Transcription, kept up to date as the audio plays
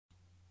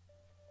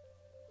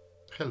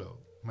Hello,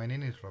 my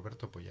name is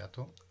Roberto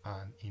Poyato,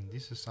 and in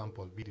this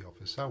sample video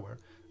of Shower,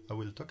 I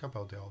will talk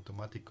about the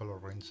automatic color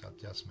range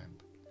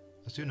adjustment.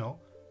 As you know,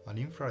 an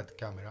infrared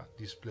camera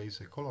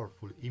displays a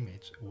colorful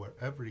image where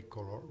every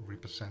color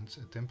represents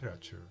a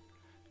temperature.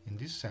 In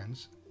this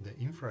sense, the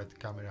infrared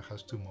camera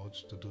has two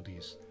modes to do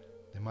this,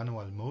 the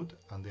manual mode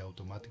and the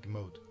automatic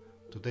mode.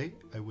 Today,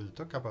 I will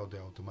talk about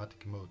the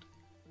automatic mode.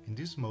 In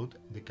this mode,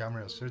 the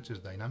camera searches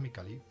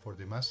dynamically for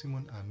the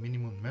maximum and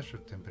minimum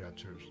measured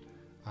temperatures,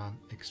 and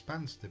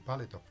expands the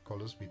palette of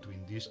colors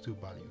between these two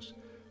values,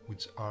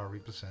 which are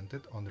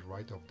represented on the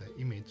right of the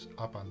image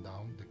up and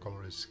down the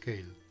color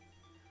scale.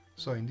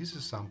 So in this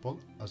example,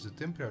 as the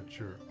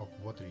temperature of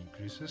water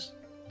increases,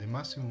 the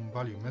maximum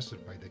value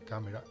measured by the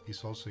camera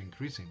is also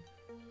increasing,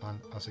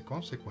 and as a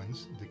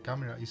consequence, the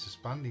camera is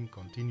expanding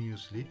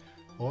continuously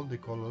all the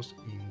colors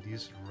in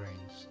this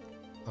range.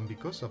 And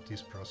because of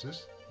this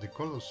process, the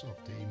colors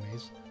of the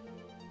image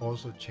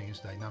also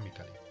change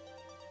dynamically.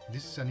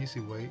 This is an easy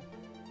way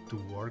to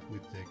work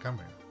with the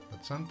camera,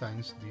 but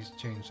sometimes this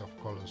change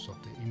of colors of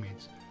the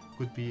image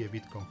could be a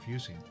bit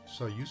confusing,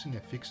 so using a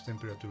fixed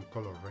temperature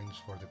color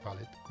range for the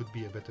palette could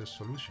be a better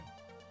solution.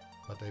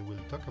 But I will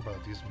talk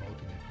about this mode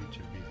in a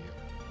future video.